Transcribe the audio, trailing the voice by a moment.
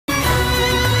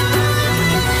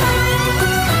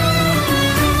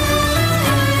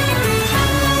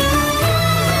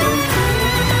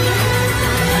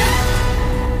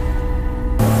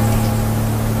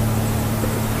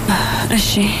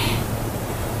እሺ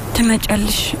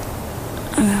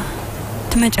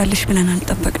ትመጫለሽ ብለን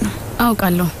አልጠበቅንም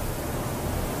አውቃለሁ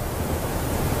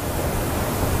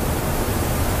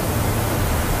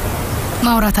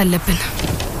ማውራት አለብን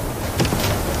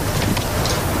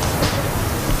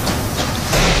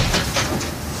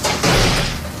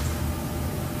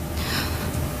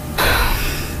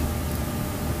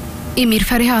ኢሚር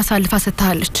ፈሪሃ አሳልፋ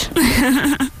ሰጥታለች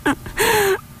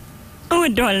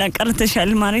ወደኋላ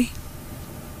ቀርተሻል ማሬ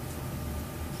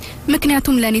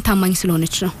ምክንያቱም ለኔ ታማኝ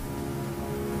ስለሆነች ነው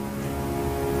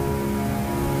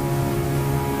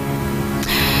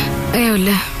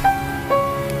አይውልህ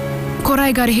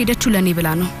ኮራይ ጋር ሄደችው ለኔ ብላ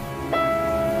ነው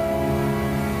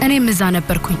እኔም እዛ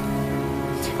ነበርኩኝ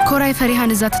ኮራይ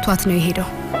ፈሪሃን እዛ ትቷት ነው የሄደው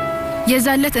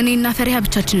የዛለት እኔና ፈሪሃ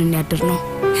ብቻችንን ያድር ነው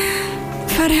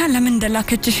ፈሪሃ ለምን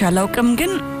እንደላከችሽ አላውቅም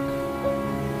ግን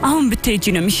አሁን ብትሄጂ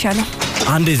ነው የሚሻለው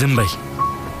አንዴ ዝም በይ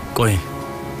ቆይ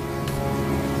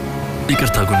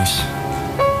ይቅርታ ጉንሽ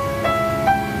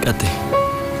ቀጥይ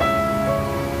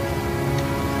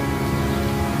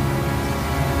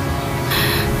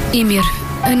ኢሚር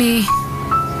እኔ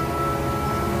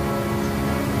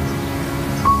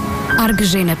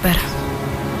አርግዤ ነበር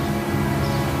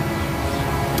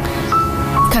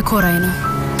ከኮራይ ነው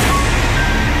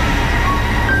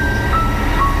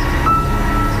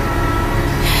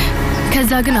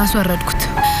ከዛ ግን አስወረድኩት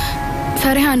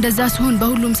ፈሪሃ እንደዛ ሲሆን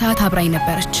በሁሉም ሰዓት አብራኝ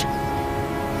ነበረች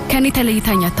ከኔ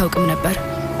ተለይታኝ አታውቅም ነበር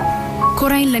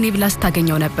ኮራይን ለኔ ብላ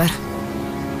ስታገኘው ነበር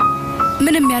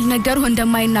ምንም ያልነገሩ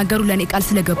እንደማይናገሩ ለኔ ቃል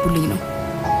ስለገቡልኝ ነው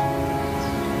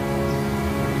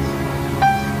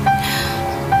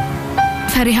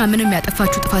ፈሪሃ ምንም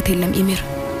ያጠፋችሁ ጥፋት የለም ኢሚር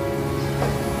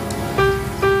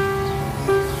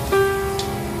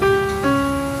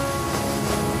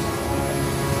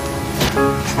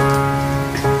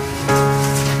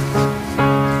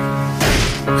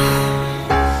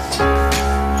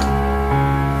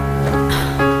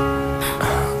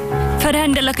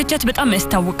ለከቻት በጣም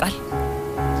ያስታውቃል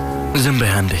ዝም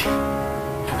በይ አንዴ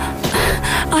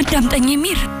አዳምጠኝ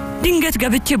ሚር ድንገት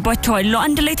ገብቼባቸዋለሁ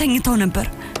አንድ ላይ ተኝተው ነበር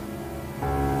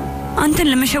አንተን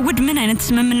ለመሸወድ ምን አይነት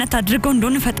ስምምነት አድርገው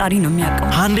እንደሆነ ፈጣሪ ነው የሚያውቀው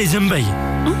አንዴ ዝም በይ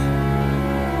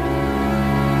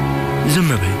ዝም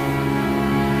በይ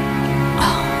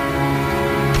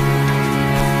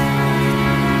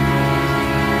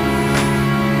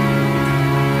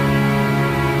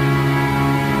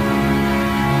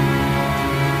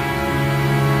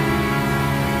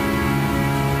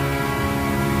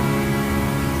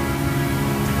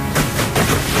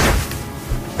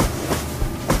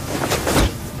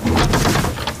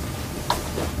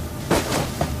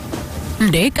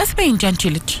ቀስ በይ እንጂ አንቺ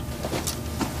ልጅ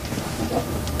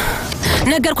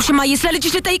ነገርኩሽ ማየ ስለ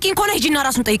ልጅሽ ልጠይቂኝ ኮነ ሂጂና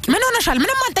ራሱን ጠይቂ ምን ሆነሻል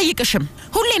ምንም አልጠይቅሽም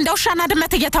ሁሌ እንደውሻና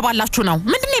ድመት እየተባላችሁ ነው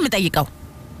ምንድነው የምጠይቀው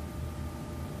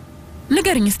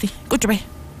ንገሪኝ እስቲ ቁጭ በይ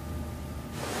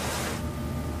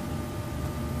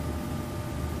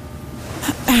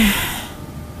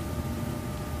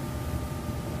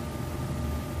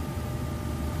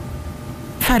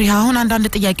ፈሪሃ አሁን አንዳንድ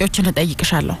ጥያቄዎችን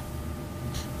እጠይቅሻለሁ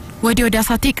ወዲያ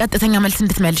ሳቴ ቀጥተኛ መልስ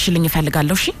እንድትመልሽልኝ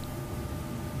እፈልጋለሁ እሺ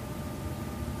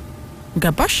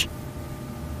ገባሽ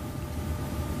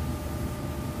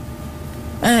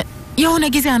የሆነ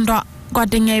ጊዜ አንዷ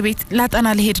ጓደኛዬ ቤት ላጠና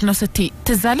ልሄድ ነው ስትይ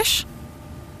ትዛለሽ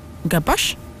ገባሽ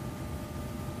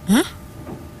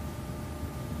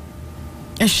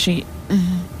እሺ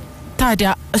ታዲያ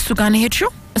እሱ ጋር ነው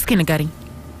ሄድሽው እስኪ ንገሪኝ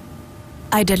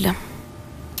አይደለም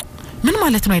ምን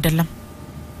ማለት ነው አይደለም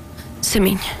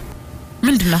ስሚኝ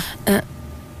ምንድነው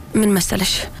ምን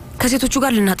መሰለሽ ከሴቶቹ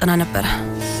ጋር ልናጠና ነበር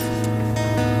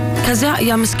ከዛ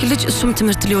ያ ምስኪን ልጅ እሱም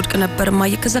ትምህርት ሊወድቅ ነበር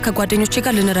ማየ ከዛ ከጓደኞቼ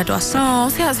ጋር ልንረዳው አሰብ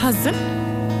ሲያሳዝን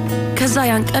ከዛ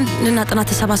ያን ቀን ልናጠና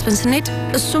ተሰባስበን ስንሄድ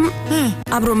እሱም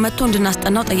አብሮ መጥቶ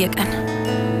እንድናስጠናው ጠየቀን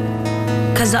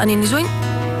ከዛ እኔን ይዞኝ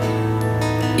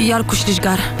ያልኩሽ ልጅ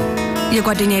ጋር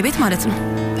የጓደኛዬ ቤት ማለት ነው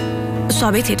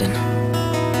እሷ ቤት ሄደን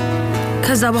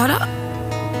ከዛ በኋላ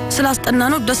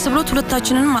ስላስጠናነው ደስ ብሎት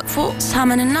ሁለታችንንም አቅፎ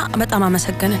ሳመንና በጣም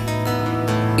አመሰገነን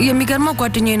የሚገርመው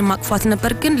ጓደኛዬን ማቅፋት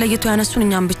ነበር ግን ለየቱ ያነሱን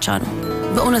እኛም ብቻ ነው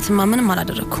በእውነትማ ምንም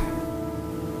አላደረኩም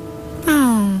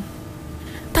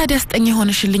ታዲያ አስጠኝ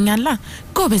ሆነሽልኛላ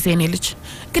ጎበዝ የኔ ልጅ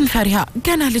ግን ፈሪሃ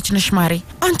ገና ልጅ ነሽ ማሬ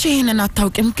አንቺ ይሄንን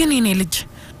አታውቂም ግን የኔ ልጅ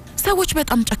ሰዎች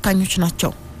በጣም ጨካኞች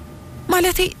ናቸው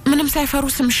ማለቴ ምንም ሳይፈሩ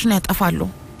ስምሽን ያጠፋሉ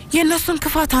የነሱን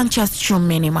ክፋት አንቺ አስቺውም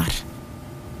የኔ ማር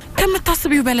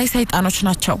ከምታስቢው በላይ ሰይጣኖች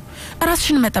ናቸው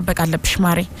ራስሽን መጠበቅ አለብሽ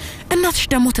ማሬ እናትሽ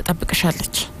ደግሞ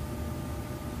ተጠብቅሻለች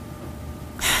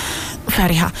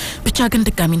ፈሪሃ ብቻ ግን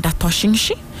ድጋሚ እንዳትዋሽኝ እሺ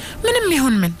ምንም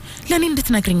ይሁን ምን ለኔ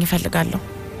እንድትነግሪኝ እፈልጋለሁ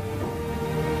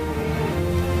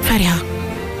ፈሪሃ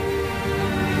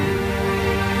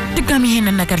ድጋሚ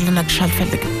ይሄንን ነገር ልነግርሽ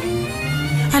አልፈልግም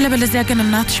አለበለዚያ ግን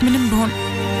እናትሽ ምንም ቢሆን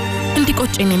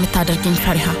እንዲቆጨኝ የምታደርጊኝ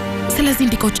ፈሪሃ ስለዚህ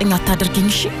እንዲቆጨኝ አታድርጊኝ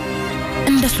እሺ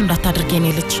እንደሱ እንዳታደርጊ የኔ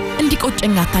ልጅ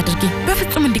እንዲቆጨኝ አታድርጊ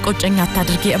በፍጹም እንዲቆጨኝ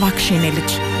አታድርጊ እባክሽ የኔ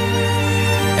ልጅ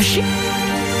እሺ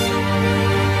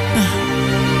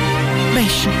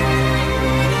በይሽ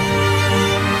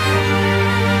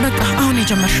በቃ አሁን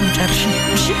የጀመርሽውን ጨርሽ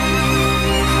እሺ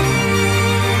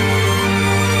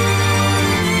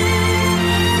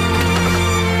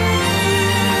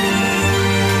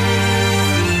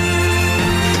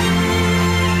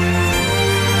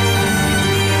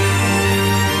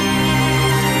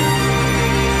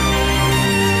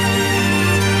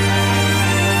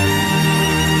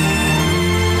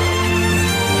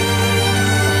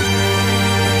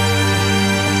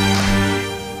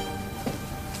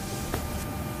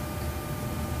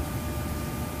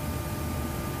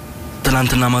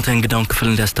ትናንትና ማታ እንግዳውን ክፍል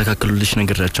እንዲያስተካክሉልሽ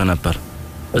ነግሬያቸው ነበር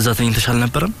እዛ ተኝተሻል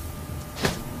ነበርም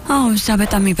አዎ እዛ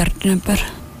በጣም ይበርድ ነበር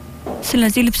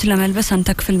ስለዚህ ልብስ ለመልበስ አንተ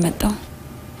ክፍል መጣው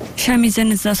ሸሚዝን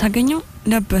እዛ ሳገኘው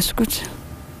ለበስኩት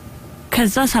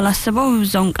ከዛ ሳላስበው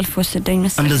እዛው እንቅልፍ ወሰደኝ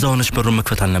መሰለኝ እንደዛ ሆነሽ በሩን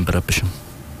መክፈት አልነበረብሽም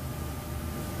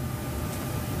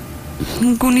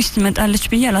ጉኒስ ትመጣለች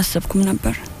ብዬ አላሰብኩም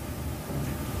ነበር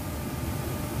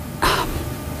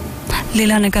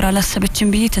ሌላ ነገር አላሰበችም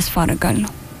ብዬ ተስፋ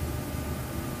አደርጋለሁ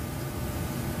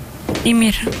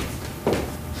ኢሚር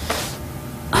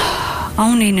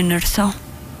አሁን ይሄንን እርሳው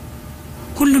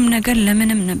ሁሉም ነገር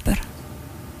ለምንም ነበር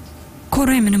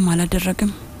ኮሮይ ምንም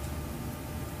አላደረገም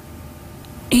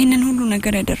ይሄንን ሁሉ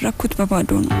ነገር ያደረኩት በባዶ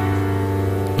ነው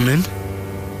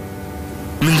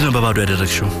ምንድነው በባዶ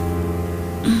ያደረግሽው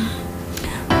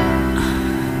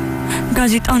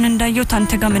ጋዜጣውን እንዳየው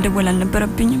ታንተ ጋር መደወል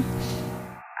አልነበረብኝም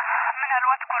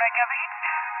ምናልባት ኮሮይ ጋር ብሄድ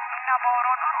እና በወሮ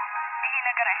ኖሮ ይሄ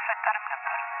ነገር አይፈጠርም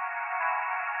ነበር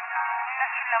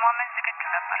እነሱን ለማመን ዝግጁ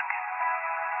ነበርክ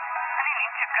እኔ ነኝ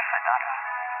ችግር ፈጣሪ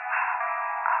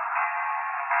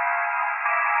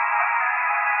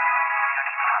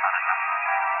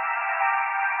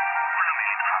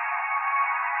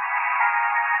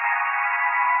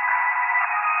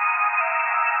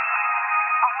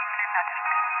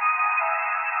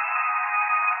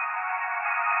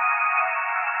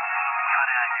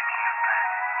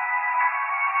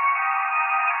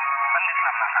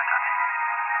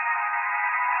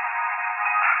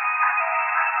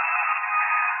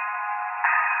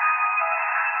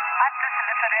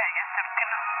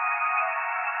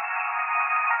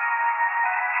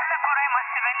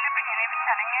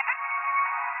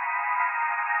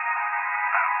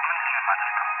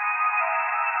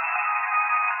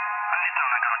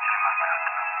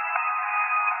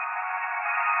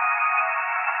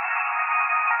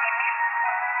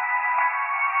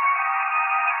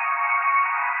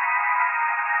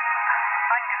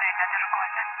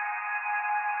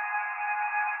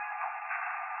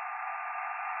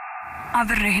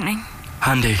አብሬህ ነኝ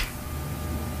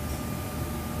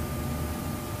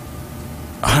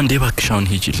አንዴ ባክሻውን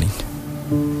ሂጂልኝ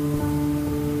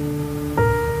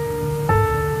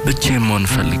ብቻዬን መሆን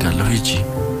እፈልጋለሁ ሂጂ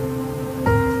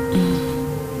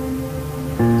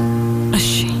እሺ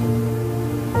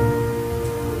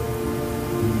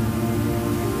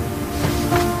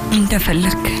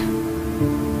እንደፈለክ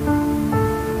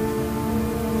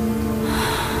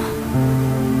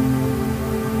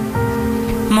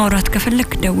ማውራት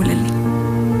ከፈለክ ደውልልኝ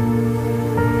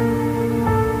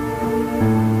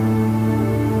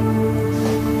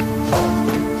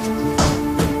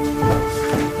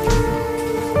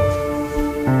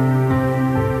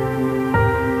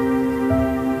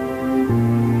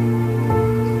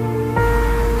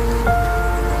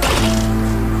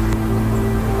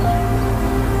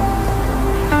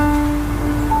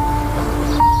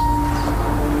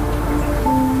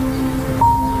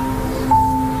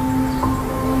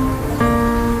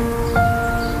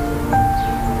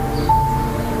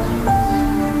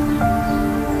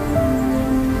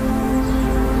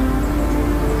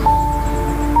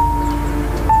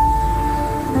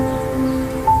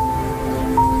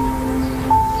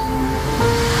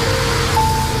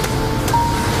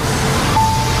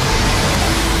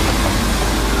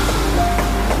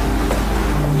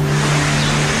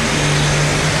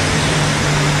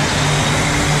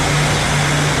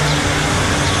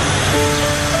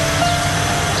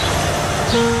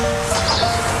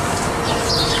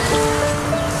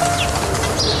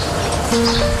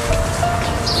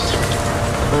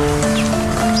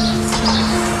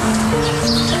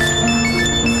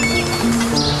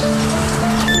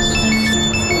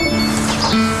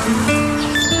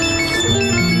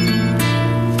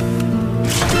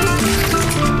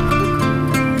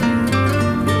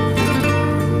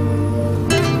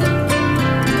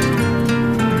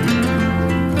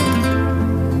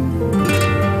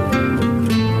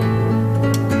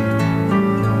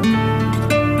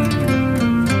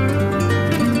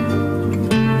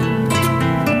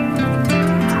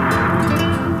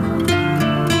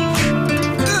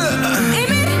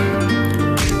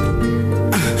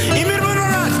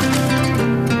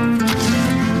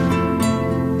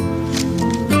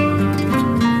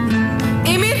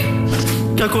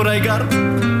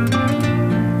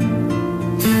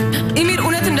ኢሚር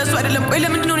እውነት እንደሱ አይደለም ቆይ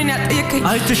ለምንድን ነው እኔን ያጠየከኝ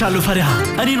አይተሻለሁ ፈሪሃ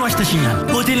እኔን ዋሽተሽኛል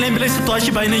ሆቴል ላይ ብለሽ ስትዋሺ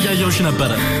ባይኔ ያያየውሽ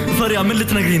ነበር ፈሪሃ ምን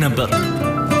ልትነግሪኝ ነበር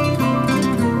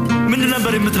ምን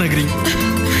ነበር የምትነግሪኝ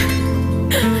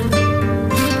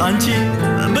አንቺ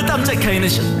በጣም ጨካኝ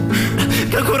ነሽ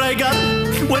ከኮራይ ጋር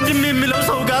ወንድሜ የሚለው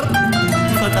ሰው ጋር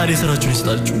ፈጣሪ ስራችሁን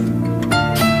ይስጣችሁ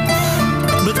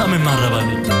በጣም የማረባ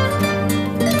ነኝ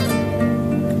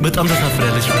በጣም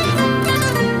ተሳፍሪያለሽ ፈሪሃ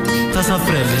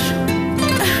ተሳፍሪያለሽ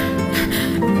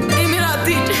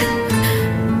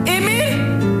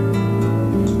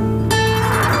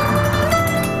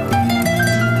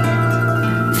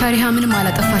ፈሪሃ ምንም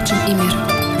አላጠፋችም ኢሚር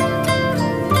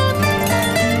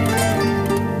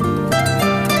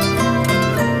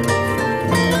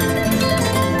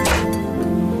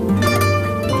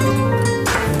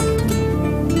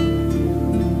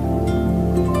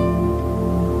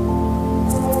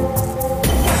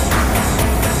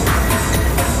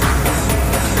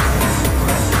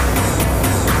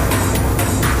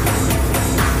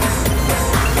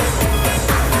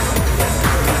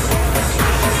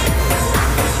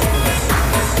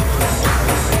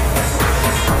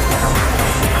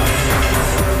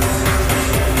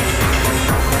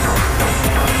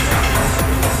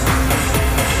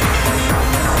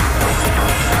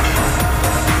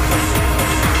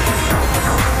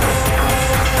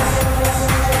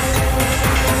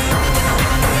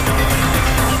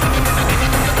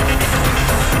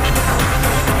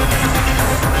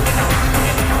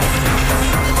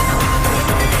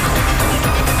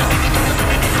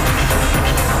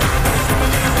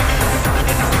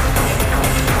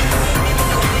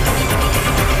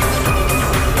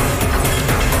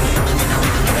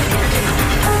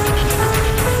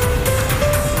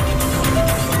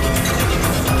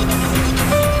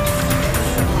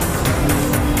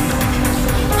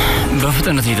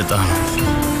በፍጥነት እየጠጣ ነው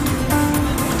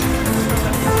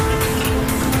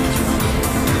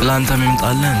ላንተ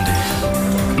ምምጣለ እንዴ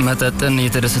መጠጥን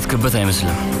እየተደሰትክበት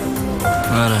አይመስልም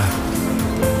አረ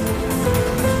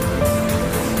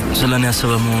ስለኔ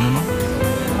ያሰበ መሆኑ ነው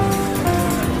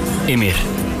ኢሚር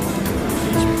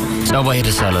ጸባይ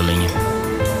ደስ አላለኝም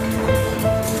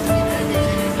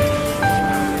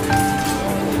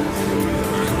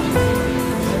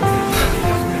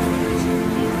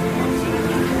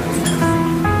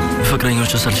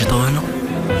ፍቅረኞች ሰልችተው ነው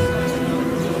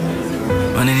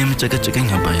እኔን የምጨቀጭቀኝ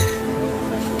አባዬ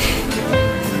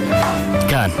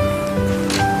ካን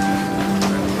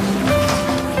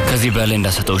ከዚህ በላይ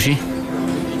እንዳሰጠው እሺ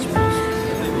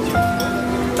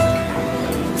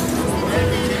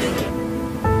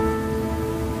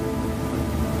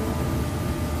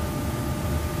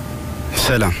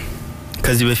ሰላም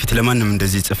ከዚህ በፊት ለማንም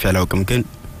እንደዚህ ጽፍ ያላውቅም ግን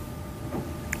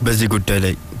በዚህ ጉዳይ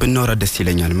ላይ ብናወራ ደስ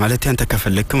ይለኛል ማለት ያንተ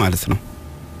ከፈለክ ማለት ነው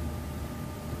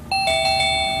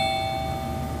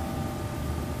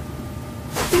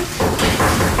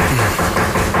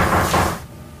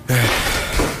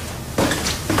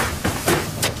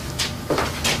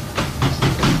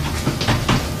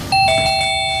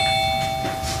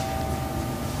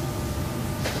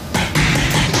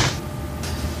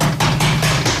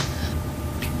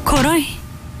ኮራይ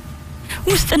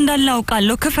ውስጥ እንዳለ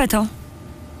አውቃለሁ ክፈተው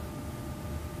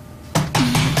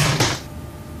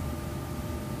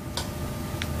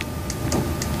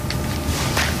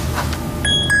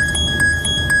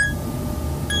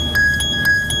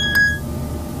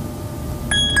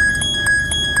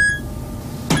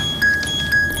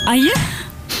አየህ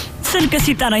ስልክ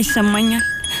ሲጠራ ይሰማኛል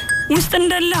ውስጥ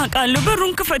እንዳለ አውቃለሁ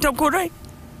በሩን ክፈተው ኮራይ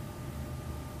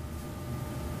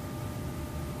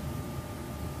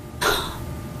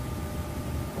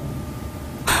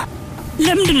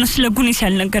ለምንድን ነው ስለ ጉኔ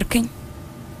ያልነገርከኝ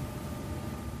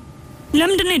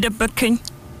ለምንድን ነው የደበከኝ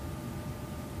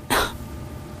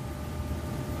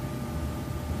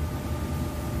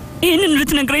ይህንን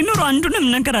ልትነግረኝ ኖሮ አንዱንም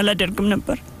ነገር አላደርግም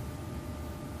ነበር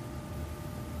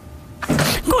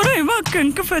ኮራይ እባክህን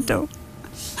ክፈተው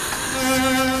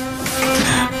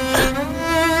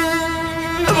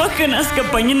እባክህን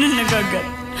አስገባኝ እንነጋገር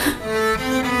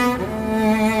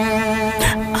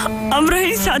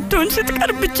አብረኸኝ ሳትሆን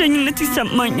ስትቀር ብቸኝነት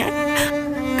ይሰማኛል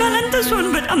ካላንተ ስሆን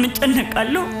በጣም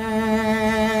እጨነቃለሁ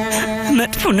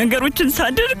መጥፎ ነገሮችን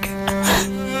ሳደርግ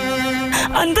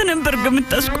አንተ ነበር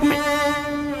የምታስቆመኝ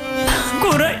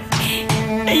ኮራይ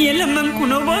እየለመንኩ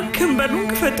ነው እባክህን በሩን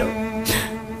ክፈተው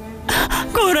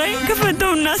ኮራይ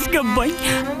ክፈተውና አስገባኝ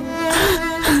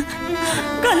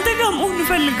ካንተ ጋር መሆን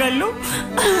እፈልጋለሁ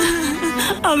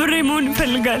አብሬ መሆን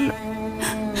እፈልጋለሁ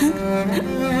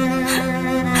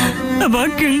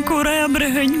እባክህን ኮራይ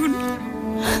አብረኸኝ ሁን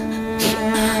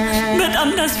በጣም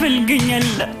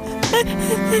ታስፈልገኛለህ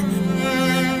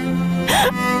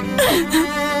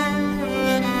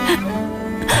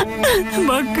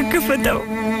እባክህ ክፈተው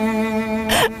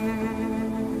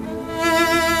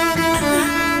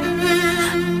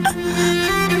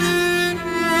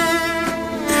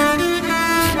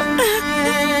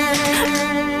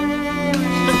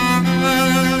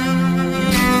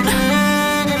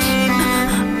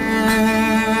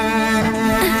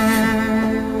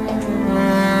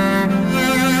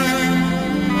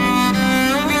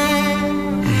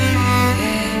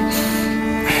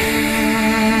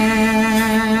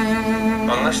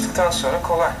Sonra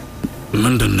kolay.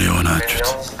 ምንድነው የሆናችሁት?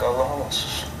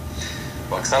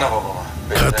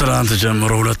 ከትናንት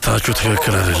ጀምሮ ሁለታችሁ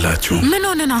ትክክል አይደላችሁ። ምን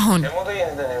ሆነን አሁን?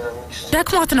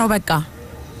 ደክሞት ነው በቃ።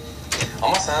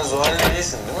 Ama sen Zuhal'le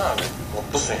değilsin değil mi abi?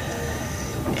 Mutlusun.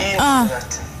 İyi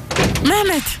düzelttin.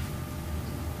 መህመት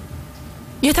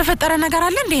የተፈጠረ ነገር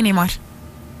አለ እንዴ? ኔማር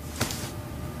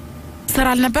ስራ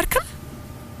አልነበርክም?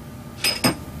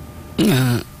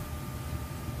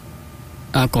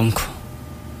 አቆምኩ።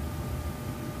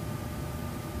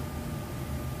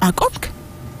 አቆምክ?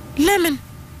 ለምን?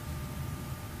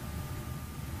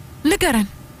 ንገረን።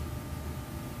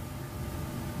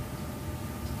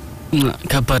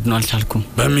 ከባድ ነው አልቻልኩም።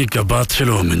 በሚገባ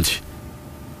አትችለውም እንጂ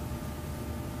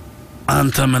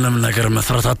አንተ ምንም ነገር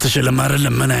መስራት አትችልም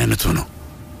አይደለም? ምን አይነቱ ነው?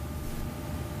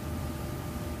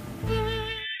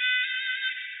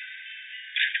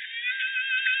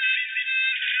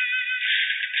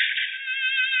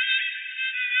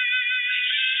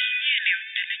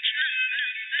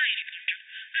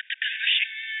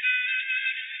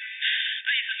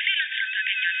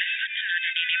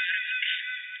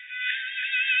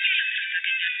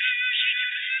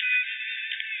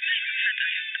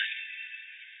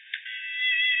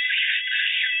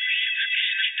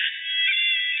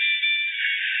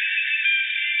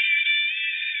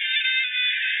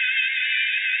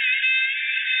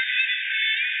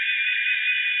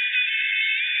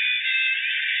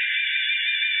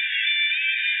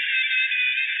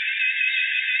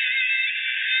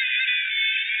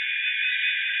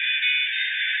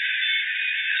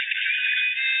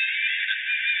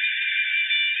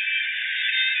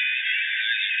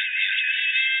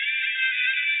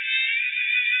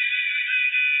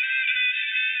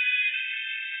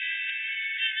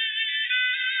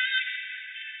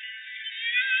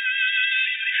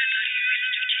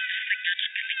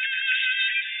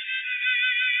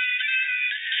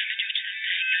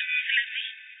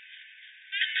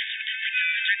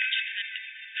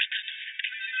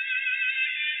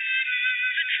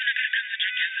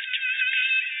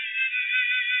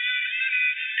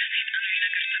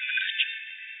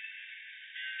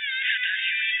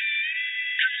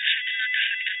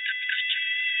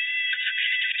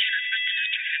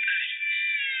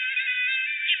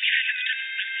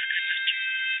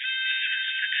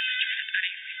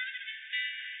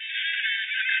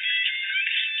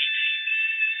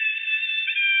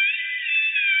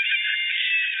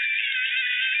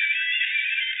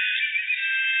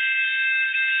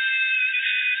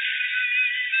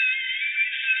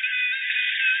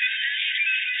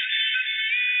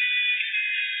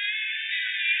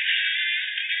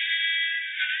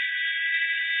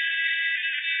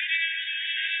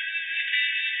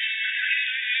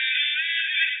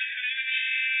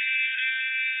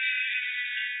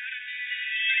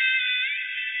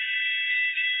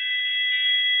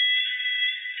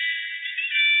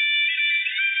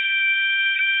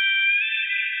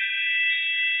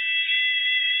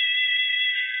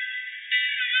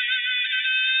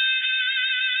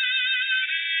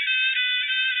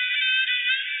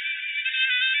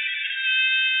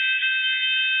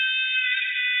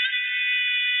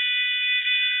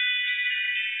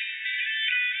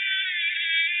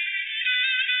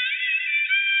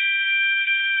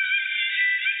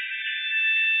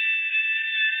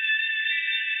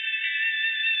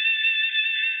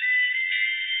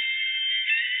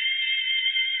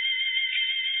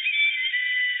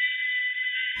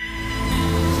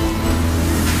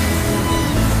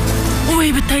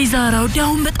 ብታይ ዛራው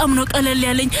ዳውን በጣም ነው ቀለል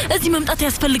ያለኝ እዚህ መምጣት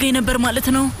ያስፈልገኝ ነበር ማለት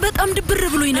ነው በጣም ድብር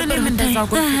ብሎኝ ነበር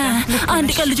አንድ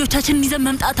ቀን ልጆቻችንን ይዘን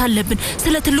መምጣት አለብን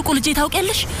ስለ ትልቁ ልጅ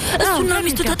ታውቂያለሽ እሱና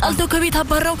ሚስቱ ተጣልተው ከቤት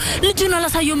አባራው ልጁን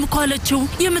አላሳየውም እኮ አለችው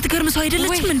የምትገርም ሰው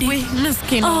አይደለችም እንዴ ወይ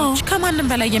ምስኪኖች ከማንም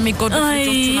በላይ የሚጎዱት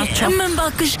ልጆች ናቸው ምን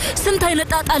ባክሽ ስንት አይነት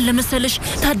ጣጣ አለ መሰለሽ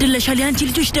ታድለሻል ያንቺ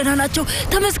ልጆች ደህና ናቸው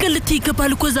ተመስገን ልትይ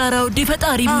ይገባል እኮ ዛራው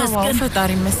ፈጣሪ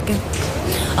ይመስገን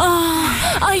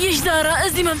አየሽ ዛራ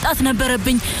እዚህ መምጣት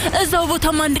ነበረብኝ እዛው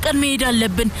ቦታም አንድ ቀን መሄድ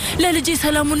አለብን ለልጄ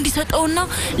ሰላሙ እንዲሰጠውና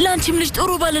ላንቺም ልጅ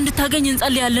ጥሩ ባል እንድታገኝ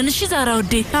እንጸልያለን እሺ ዛራ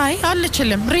ወዴ አይ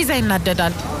አንችልም ሪዛ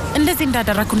ይናደዳል እንደዚህ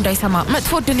እንዳደረኩ እንዳይሰማ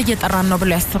መጥፎ ድል እየጠራን ነው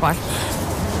ብሎ ያስባል።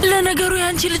 ለነገሩ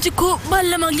ያንቺ ልጅ እኮ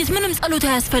ባለማግኘት ምንም ጸሎት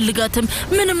አያስፈልጋትም።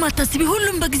 ምንም አታስቢ፣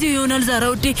 ሁሉም በጊዜው ይሆናል።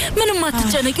 ዛራውዴ ምንም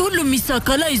አትጨነቂ፣ ሁሉም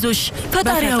ይሳካል። አይዞሽ፣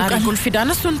 ፈጣሪ ያውቃል።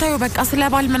 ጉልፊዳን እሱን ታዩ በቃ። ስለ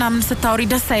ባል ምናምን ስታወሪ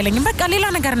ደስ አይለኝም። በቃ ሌላ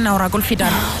ነገር እናውራ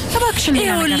ጉልፊዳን፣ እባክሽን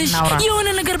ሌላ ነገር እናውራ። የሆነ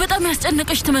ነገር በጣም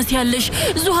ያስጨነቀሽ ትመስያለሽ።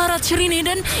 ዙሃራት ሽሪን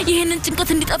ሄደን ይሄንን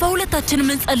ጭንቀት እንዲጠፋ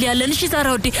ሁለታችንም እንጸልያለን። እሺ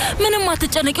ዛራውዴ፣ ምንም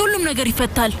አትጨነቂ፣ ሁሉም ነገር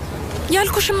ይፈታል።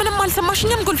 ያልኩሽ ምንም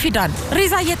አልሰማሽኝም ጉልፊዳን?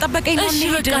 ሬዛ እየጠበቀኝ ነው። እሺ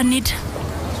በቃ እንሂድ።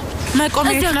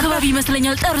 መቆሚያ እዚህ አካባቢ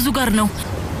ይመስለኛል፣ ጠርዙ ጋር ነው።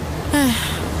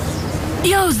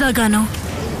 ያው እዛ ጋር ነው።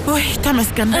 ወይ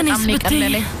ተመስገን፣ በጣም ነው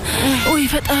የቀለለኝ። ወይ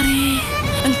ፈጣሪ፣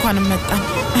 እንኳንም መጣን።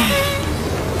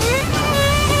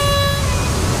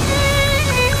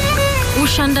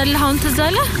 ውሻ እንዳለ አሁን ትዝ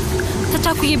አለ።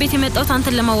 ተቻኩዬ ቤት የመጣሁት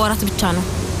አንተን ለማዋራት ብቻ ነው።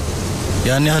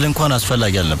 ያን ያህል እንኳን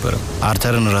አስፈላጊ አልነበረም።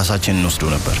 አርተርን ራሳችን እንወስዶ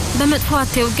ነበር። በመጥፎ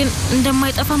አትየው፣ ግን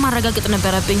እንደማይጠፋ ማረጋገጥ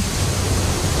ነበረብኝ።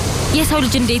 የሰው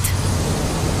ልጅ እንዴት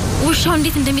ውሻው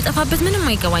እንዴት እንደሚጠፋበት ምንም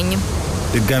አይገባኝም።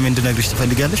 ድጋሚ እንድነግርሽ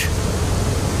ትፈልጊያለሽ?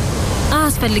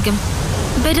 አያስፈልግም።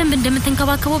 በደንብ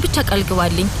እንደምትንከባከበው ብቻ ቃል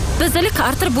ግባልኝ። በዛ ላይ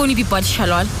ከአርተር ቦኒ ቢባል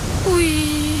ይሻለዋል። ውይ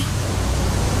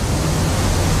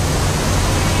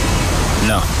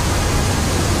ነው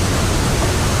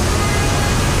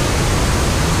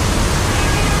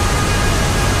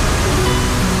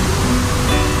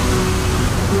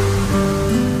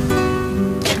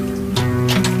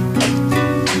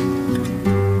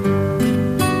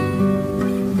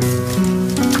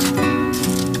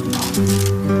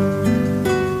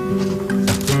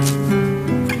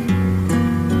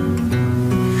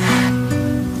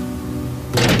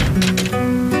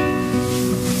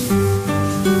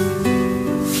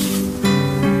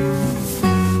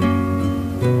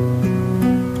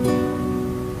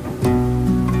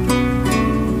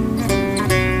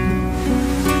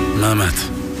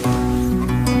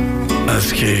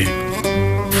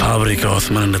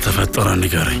ምን እንደተፈጠረ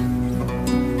ንገረኝ።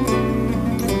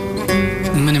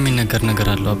 ምን የሚነገር ነገር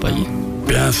አለው አባዬ?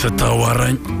 ቢያንስ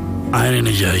ስታዋራኝ አይኔን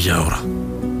እያየ አውራ።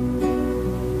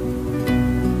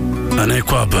 እኔ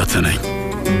እኮ አባት ነኝ።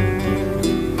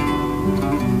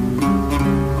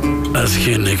 እስኪ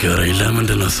ንገረኝ፣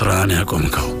 ለምንድን ነው ስራህን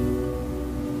ያቆምከው?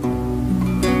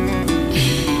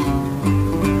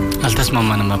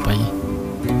 አልተስማማንም አባዬ።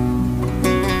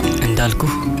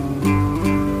 እንዳልኩህ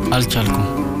አልቻልኩም።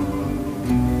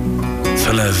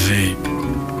 ስለዚህ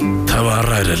ተባራ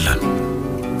አይደለም።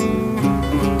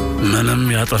 ምንም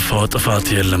ያጠፋው ጥፋት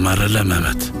የለም አይደለ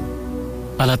መመት?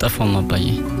 አላጠፋውም አባዬ።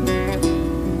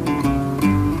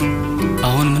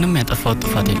 አሁን ምንም ያጠፋው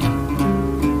ጥፋት የለም።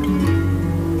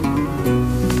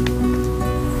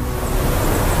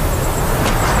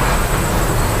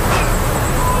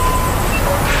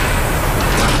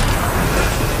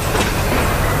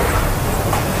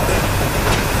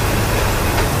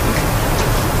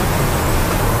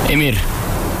 ኤሚር፣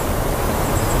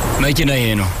 መኪና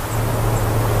ይሄ ነው።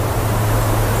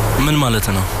 ምን ማለት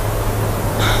ነው?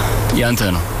 ያንተ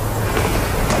ነው።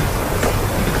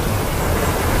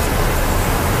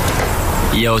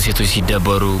 ያው ሴቶች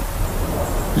ሲደበሩ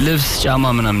ልብስ፣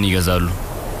 ጫማ ምናምን ይገዛሉ።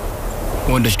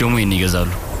 ወንዶች ደግሞ ይሄን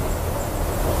ይገዛሉ።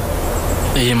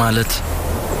 ይሄ ማለት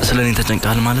ስለኔ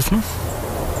ተጨንቃል ማለት ነው?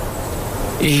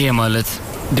 ይሄ ማለት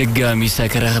ድጋሚ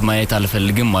ሰክረህ ማየት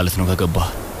አልፈልግም ማለት ነው። ከገባህ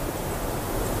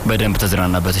በደንብ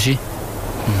ተዝናናበት። እሺ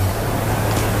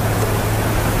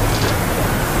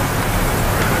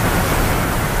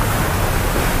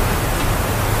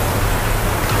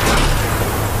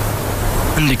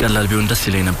እንዲቀላል ቢሆን ደስ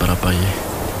ይለኝ ነበር አባዬ።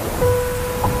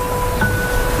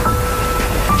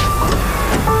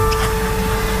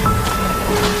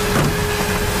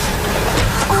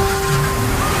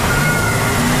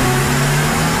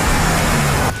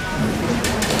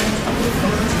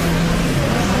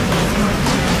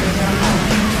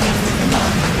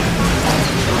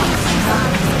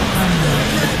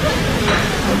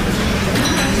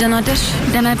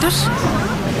 ደናደርሽ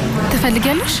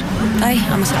ትፈልጊያለሽ? አይ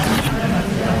አመሰግናለሁ።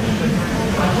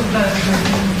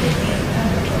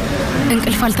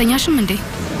 እንቅልፍ አልተኛሽም እንዴ?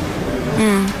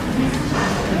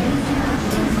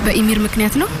 በኢሚር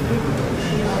ምክንያት ነው?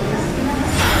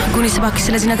 ጉኒስ እባክሽ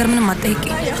ስለዚህ ነገር ምንም አትጠይቂ።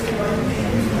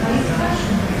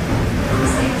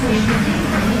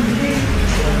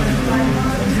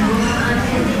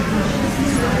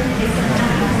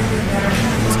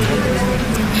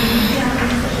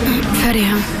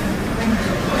 ፈሪሃ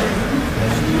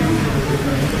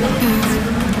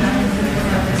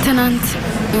ትናንት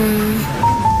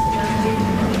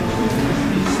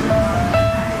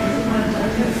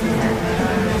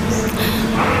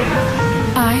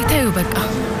አይ ታዩ በቃ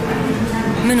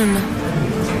ምኑን ነው?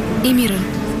 ኢሚርን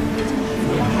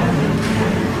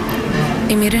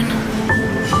ኢሚርን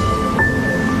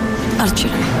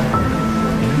አልችልም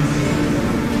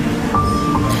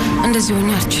እንደዚህ ሆኜ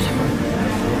አልችልም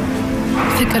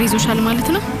ፍቅር ይዞሻል ማለት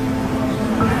ነው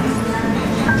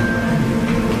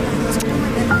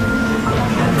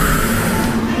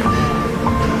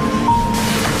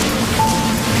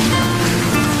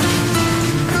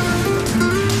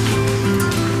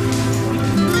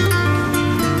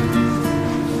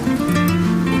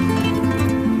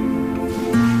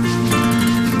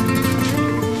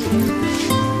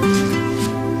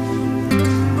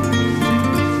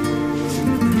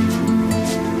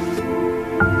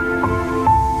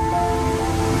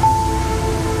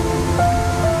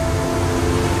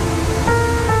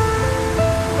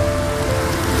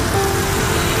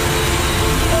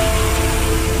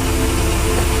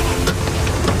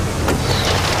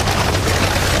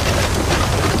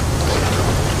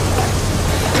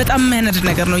በጣም መነድ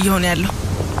ነገር ነው ይሆነ ያለው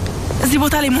እዚህ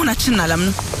ቦታ ላይ መሆናችንን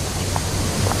አላምንም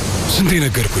ስንቴ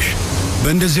ነገርኩሽ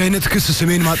በእንደዚህ አይነት ክስ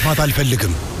ስሜን ማጥፋት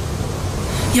አልፈልግም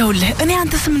ያውልህ እኔ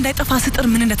አንተ ስም እንዳይጠፋ ስጥር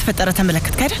ምን እንደተፈጠረ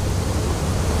ተመለከትክ አይደል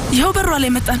ይሄው በሯ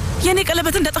ላይ መጣን የኔ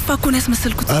ቀለበት እንደጠፋ እኮ ነው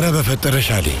ያስመሰልኩት አረ በፈጠረሽ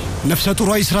አሊ ነፍሰ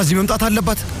ጡሯ ይስራ እዚህ መምጣት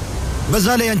አለባት በዛ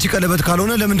ላይ አንቺ ቀለበት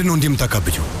ካልሆነ ለምንድን ነው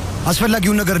እንደምታካብጂው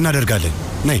አስፈላጊውን ነገር እናደርጋለን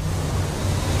ነይ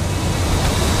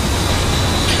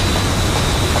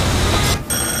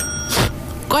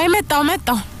ቆይ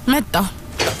መጣው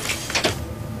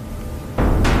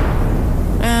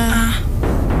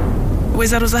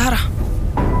ወይዘሮ ዛህራ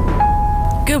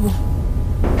ግቡ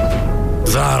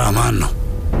ዛህራ ማን ነው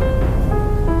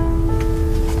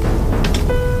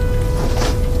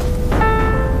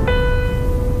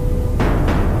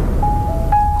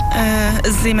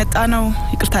እዚህ መጣ ነው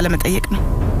ይቅርታ ለመጠየቅ ነው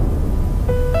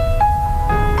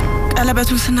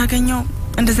ቀለበቱን ስናገኘው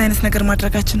እንደዚህ አይነት ነገር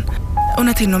ማድረጋችን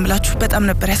እውነቴን ነው የምላችሁ በጣም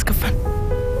ነበር ያስከፋን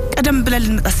ቀደም ብለን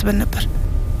ልንመጣ አስበን ነበር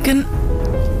ግን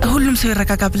ሁሉም ሰው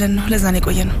ይረጋጋ ብለን ነው ለዛ ነው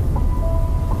የቆየነው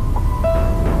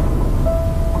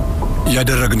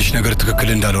ያደረግንሽ ነገር ትክክል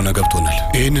እንዳልሆነ ገብቶናል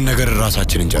ይሄንን ነገር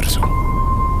ራሳችንን እንጨርሰው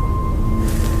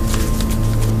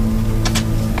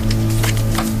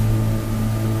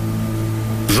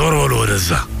ዞር በሉ ወደዛ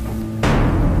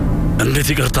እንዴት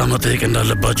ይቅርታ መጠየቅ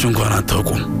እንዳለባችሁ እንኳን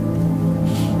አታውቁም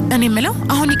እኔ ምለው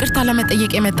አሁን ይቅርታ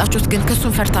ለመጠየቅ የመጣችሁት ግን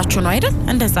ክሱን ፈርታችሁ ነው አይደል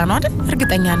እንደዛ ነው አይደል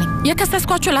እርግጠኛ ነኝ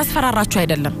የከሰስኳችሁ ላስፈራራችሁ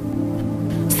አይደለም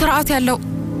ስርዓት ያለው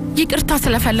ይቅርታ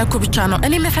ስለፈለኩ ብቻ ነው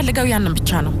እኔ መፈልገው ያንን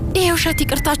ብቻ ነው ይሄ ውሸት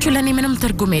ይቅርታችሁ ለኔ ምንም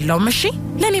ትርጉም የለውም እሺ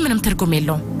ለኔ ምንም ትርጉም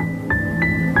የለውም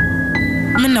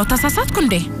ምን ነው ተሳሳትኩ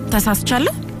እንዴ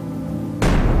ተሳስቻለሁ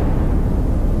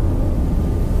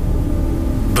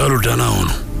በሉ ደህና ሁኑ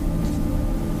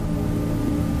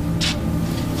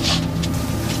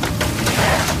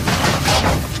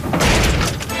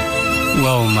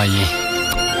ዋው ማዬ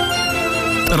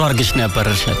ጥሩ አርገሽ ነው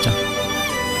ያባረርሻቸው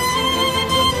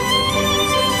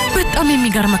በጣም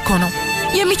የሚገርም እኮ ነው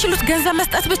የሚችሉት ገንዘብ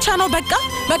መስጠት ብቻ ነው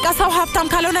በቃ ሰው ሀብታም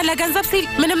ካልሆነ ለገንዘብ ሲል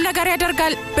ምንም ነገር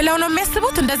ያደርጋል ብለው ነው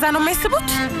የሚያስቡት እንደዛ ነው የሚያስቡት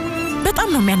በጣም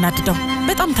ነው የሚያናድደው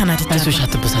በጣም ተናድጃለሁ አይዞሽ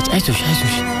አትበሳጭ አይዞሽ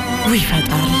ውይ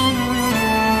ፈጣሪ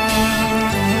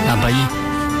አባዬ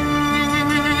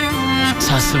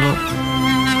ሳስበው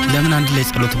ለምን አንድ ላይ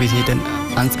ጸሎት ቤት ሄደን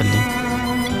አንጸልይ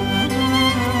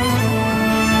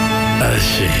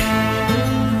እሺ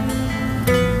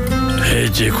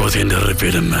ሄጄ ኮቴን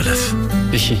ደርቤ ልመለስ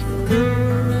እሺ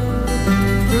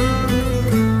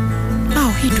አዎ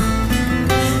ሂዱ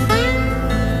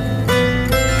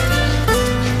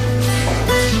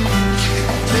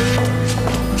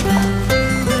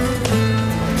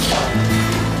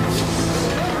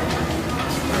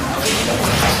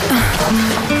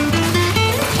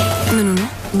ምኑ ነው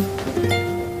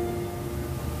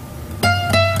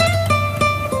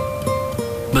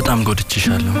በጣም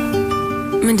ጎድቼሻለሁ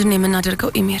ምንድነው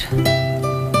የምናደርገው ኢሚር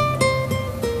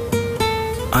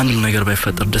አንድ ነገር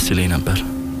ባይፈጠር ደስ ይለኝ ነበር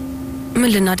ምን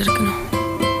ልናደርግ ነው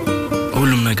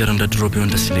ሁሉም ነገር እንደ ድሮ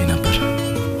ቢሆን ደስ ይለኝ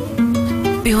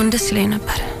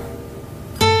ነበር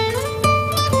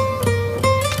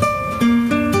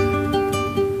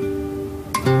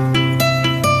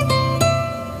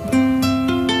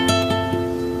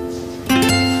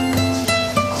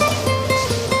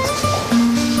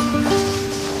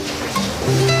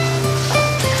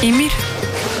ኢሚር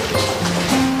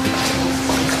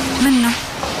ምን ነው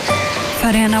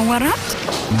ፈሪሃን አዋራት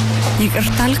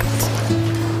ይቅርታ አልኩት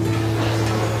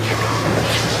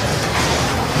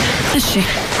እሺ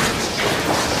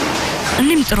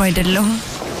እኔም ጥሩ አይደለሁም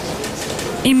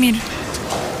ኢሚር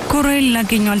ኮሮይል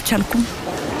ላገኘው አልቻልኩም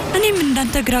እኔም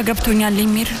እንዳንተ ግራ ገብቶኛል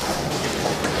ኢሚር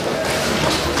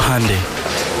አንዴ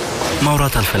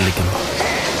ማውራት አልፈልግም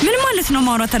ምን ማለት ነው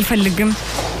ማውራት አልፈልግም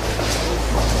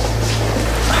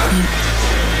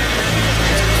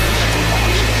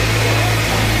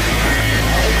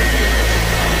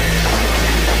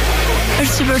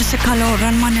እርስ በርስ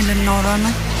ካላወራን ማንን ልናወራ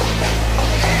ነው?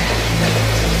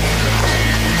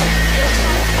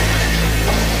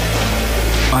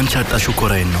 አንቺ አጣሽው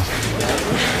ኮራይን ነው።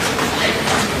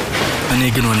 እኔ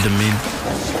ግን ወንድሜን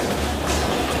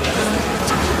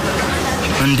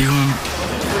እንዲሁም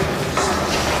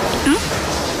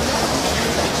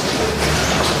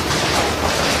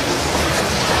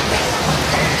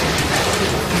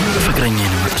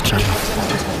ፍቅረኛዬን መጥቻለሁ።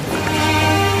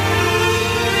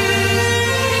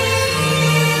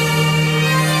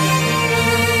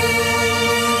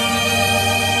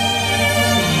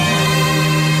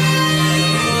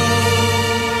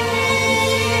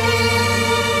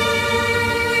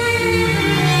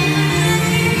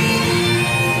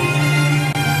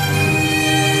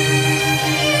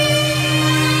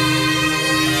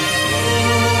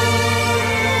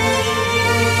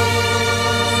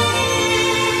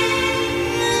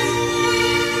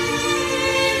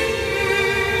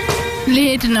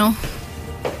 ልሄድ ነው።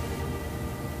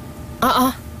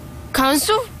 ካንሱ?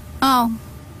 አዎ።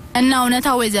 እና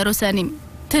እውነታው ወይዘሮ ሰኒም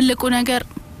ትልቁ ነገር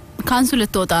ካንሱ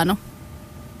ልትወጣ ነው።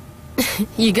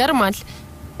 ይገርማል።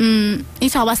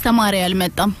 ሂሳብ አስተማሪ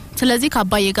አልመጣም። ስለዚህ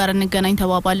ከአባዬ ጋር እንገናኝ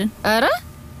ተባባልን። አረ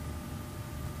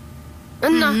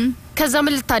እና ከዛ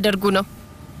ምን ልታደርጉ ነው?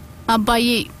 አባዬ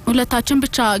ሁለታችን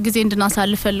ብቻ ጊዜ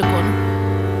እንድናሳልፍ ፈልጎ ነው።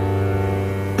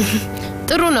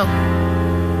 ጥሩ ነው።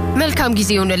 መልካም ጊዜ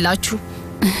ይሁንላችሁ።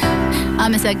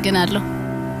 አመሰግናለሁ።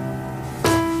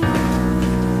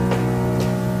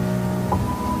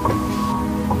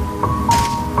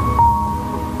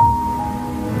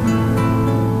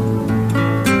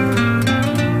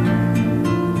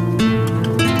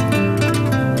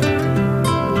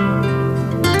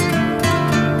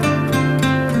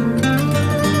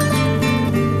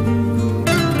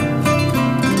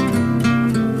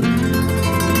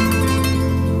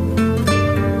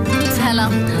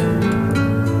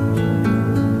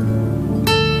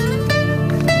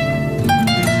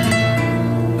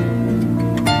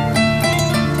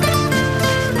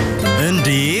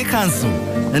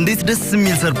 እንዴት ደስ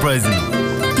የሚል ሰርፕራይዝ ነው።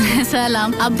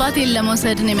 ሰላም። አባቴን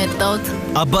ለመውሰድ ነው የመጣሁት።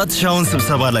 አባትሽ አሁን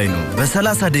ስብሰባ ላይ ነው።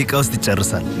 በ30 ደቂቃ ውስጥ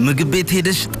ይጨርሳል። ምግብ ቤት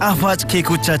ሄደሽ ጣፋጭ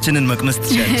ኬኮቻችንን መቅመስ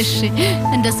ትችያለሽ። እሺ፣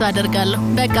 እንደሱ አደርጋለሁ።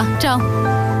 በቃ ቻው።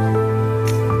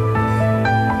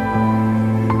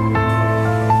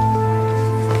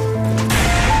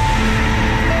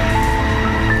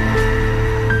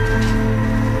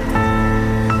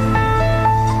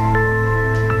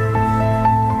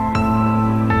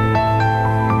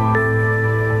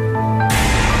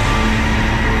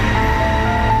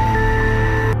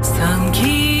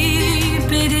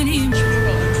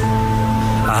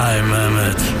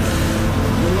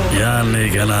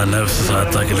 ገና ነፍስ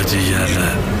ሳታውቅ ልጅ እያለ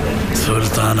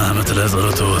ሱልጣን አመት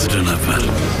ለጸሎት ወስድ ነበር።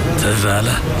 ትዝ አለ?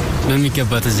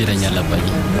 በሚገባ ትዝ ይለኛል አባዬ።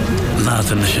 ና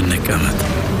ትንሽ እንቀመጥ።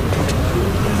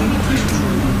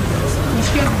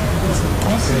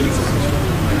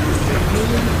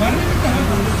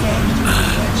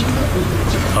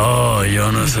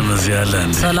 ዮናስም እዚህ ያለ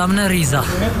እንዴ? ሰላም ነህ ሪዛ?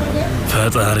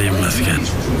 ፈጣሪ ይመስገን።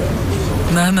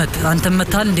 መህመድ አንተም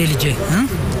መታል እንዴ ልጄ?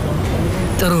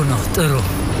 ጥሩ ነው ጥሩ።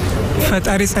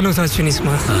 ፈጣሪ ጸሎታችን ይስማ።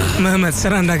 መህመድ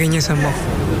ስራ እንዳገኘ ሰማው።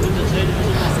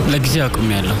 ለጊዜ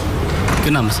አቁሜያለሁ፣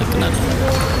 ግን አመሰግናለሁ።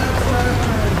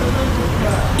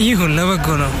 ይሁን ለበጎ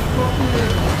ነው።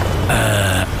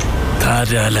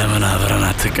 ታዲያ ለምን አብረን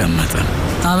አትቀመጥም?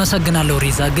 አመሰግናለሁ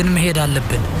ሪዛ፣ ግን መሄድ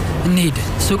አለብን። እንሂድ፣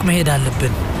 ሱቅ መሄድ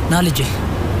አለብን። ና ልጄ።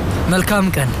 መልካም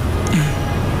ቀን።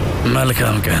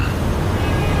 መልካም ቀን።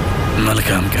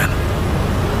 መልካም ቀን።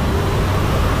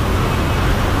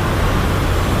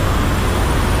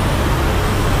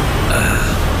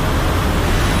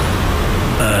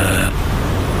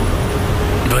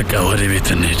 በቃ ወደ ቤት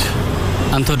እንሂድ።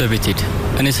 አንተ ወደ ቤት ሂድ፣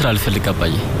 እኔ ስራ አልፈልግ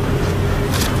አባዬ።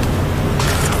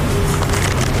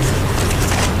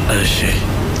 እሺ።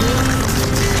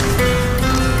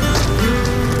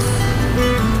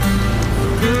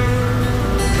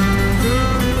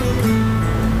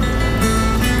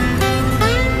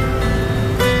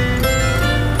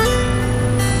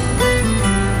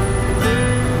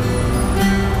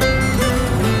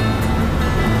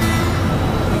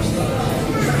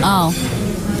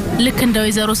 ልክ እንደ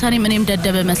ወይዘሮ ሰኒም እኔም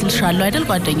ደደበ መስልሻለሁ አይደል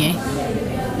ጓደኛዬ?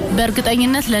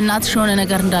 በእርግጠኝነት ለእናትሽ የሆነ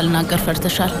ነገር እንዳልናገር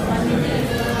ፈርተሻል።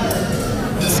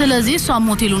 ስለዚህ እሷም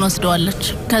ሆቴሉን ወስደዋለች።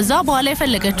 ከዛ በኋላ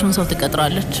የፈለገችውን ሰው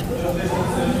ትቀጥራለች።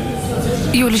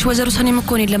 ይኸውልሽ ወይዘሮ ሰኒም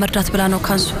እኮ እኔን ለመርዳት ብላ ነው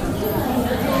ካንሱ።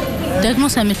 ደግሞ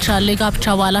ሰምቻለሁ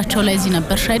የጋብቻ በዓላቸው ላይ እዚህ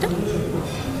ነበርሽ አይደል?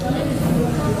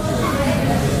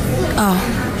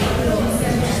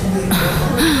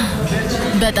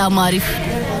 በጣም አሪፍ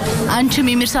አንቺም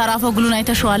የሚርሳ ራፈጉሉን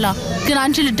አይተሽዋላ ግን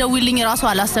አንቺ ልደውልልኝ ራሱ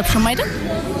አላሰብሽም አይደል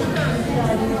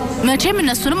መቼም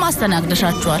እነሱንም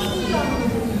አስተናግደሻቸዋል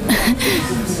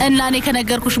እና እኔ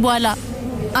ከነገርኩሽ በኋላ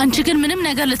አንቺ ግን ምንም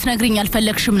ነገር ልትነግሪኝ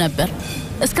አልፈለግሽም ነበር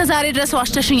እስከ ዛሬ ድረስ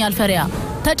ዋሽተሽኛል ፈሪያ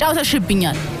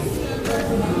ተጫውተሽብኛል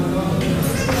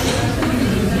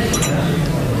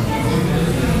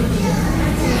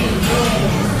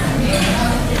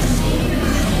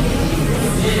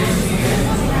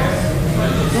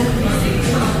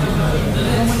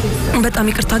በጣም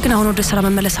ይቅርታ ግን አሁን ወደ ስራ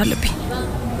መመለስ አለብኝ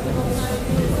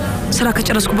ስራ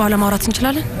ከጨረስኩ በኋላ ማውራት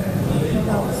እንችላለን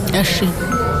እሺ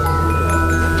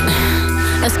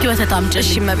እስኪ ወተት አምጪ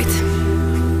እሺ መቤት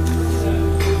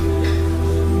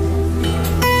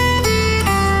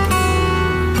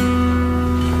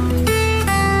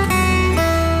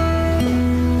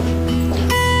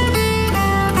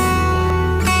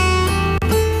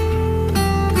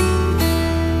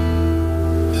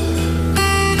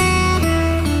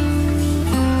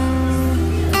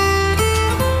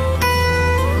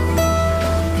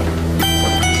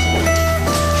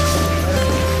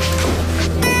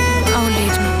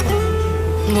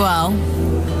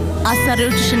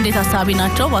አሰሪዎችሽ እንዴት አሳቢ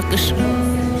ናቸው ባክሽ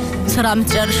ስራ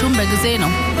ምትጨርሹም በጊዜ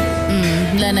ነው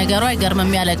ለነገሩ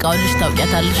አይገርምም ያለቃው ልጅ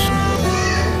ታውቂያታለሽ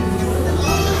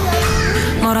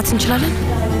ማውራት እንችላለን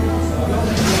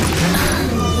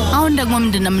አሁን ደግሞ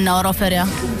ምንድነው የምናወራው ፈሪያ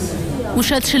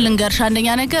ውሸትሽን ልንገርሽ አንደኛ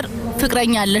ነገር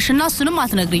ፍቅረኛ አለሽና እሱንም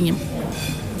አትነግሪኝም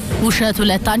ውሸት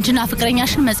ሁለት አንቺና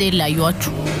ፍቅረኛሽን መጽሔት ላይ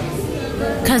ያዩዋችሁ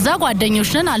ከዛ ጓደኞች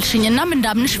ነን አልሽኝና ምን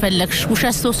እንዳምንሽ ፈለግሽ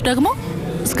ውሸት ሶስት ደግሞ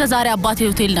እስከ ዛሬ አባቴ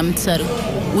ሆቴል ነው የምትሰሩ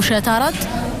ውሸት አራት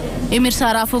ኤሚርሳ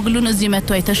ራፎግሉን እዚህ መጥቶ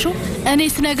አይተሽው እኔ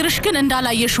ስነግርሽ ግን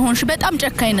እንዳላየሽ ሆንሽ በጣም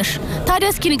ጨካኝ ነሽ ታዲያ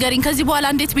እስኪ ንገሪኝ ከዚህ በኋላ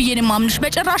እንዴት ብዬ ነው ማምንሽ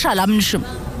በጭራሽ አላምንሽም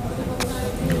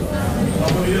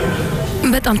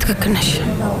በጣም ትክክል ነሽ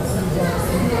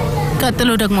ቀጥሎ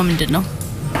ደግሞ ምንድነው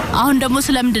አሁን ደግሞ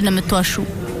ስለምንድን ነው የምትዋሹ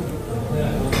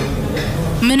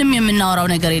ምንም የምናወራው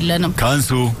ነገር የለንም ካንሱ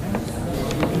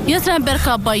የት ነበርክ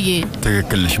አባዬ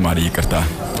ትክክል ነሽ ማሪ ይቅርታ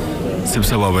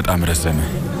ስብሰባው በጣም ረዘመ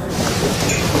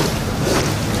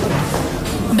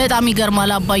በጣም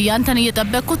ይገርማል አባዬ አንተን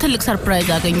እየጠበቅኩ ትልቅ ሰርፕራይዝ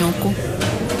አገኘውኩ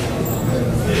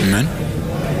ምን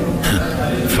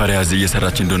ፈሪያዝ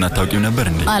እየሰራች እንደሆነ አታውቂም ነበር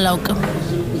እንዴ አላውቅም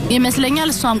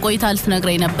ይመስለኛል እሷም ቆይታ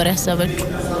ልትነግረኝ ነበር ያሰበችው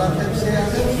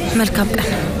መልካም ቀን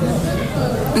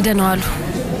ደህና ዋሉ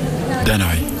ደህና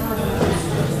ዋይ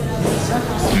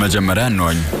መጀመሪያ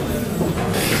እንዋኝ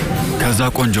ከዛ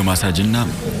ቆንጆ ማሳጅና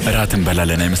እራት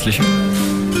እንበላለን አይመስልሽም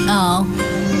አዎ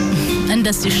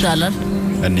እንደሱ ይሻላል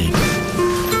እኔ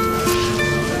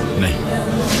ነይ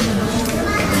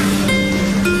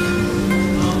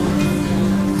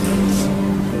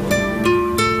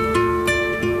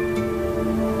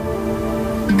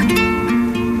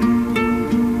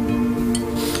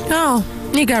አዎ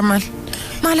ይገርማል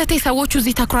ማለቴ ሰዎቹ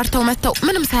እዚህ ተኩራርተው መጥተው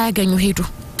ምንም ሳያገኙ ሄዱ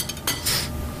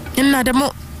እና ደግሞ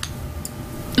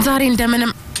ዛሬ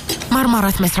እንደምንም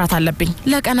ማርማራት መስራት አለብኝ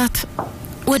ለቀናት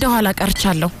ወደ ኋላ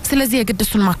ቀርቻለሁ ስለዚህ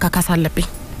የግድሱን ማካካስ አለብኝ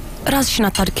ራስሽን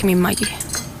አታድክም ይማዬ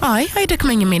አይ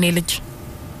አይደክመኝም የኔ ልጅ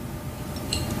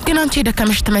ግን አንቺ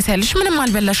ደከመሽ ትመስያለሽ ምንም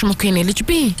አልበላሽም እኮ የኔ ልጅ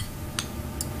ቢ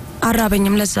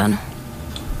አራበኝም ለዛ ነው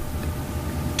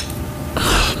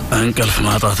እንቅልፍ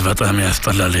ማጣት በጣም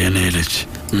ያስጠላል የኔ ልጅ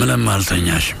ምንም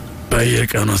አልተኛሽም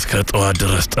በየቀኑ እስከ ጠዋት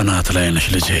ድረስ ጥናት ላይ ነሽ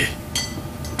ልጄ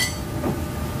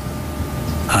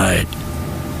አይ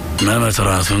መመት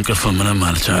ራሱ እንቅልፍ ምንም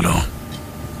አልቻለው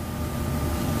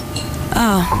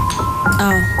አዎ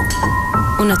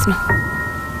እውነት ነው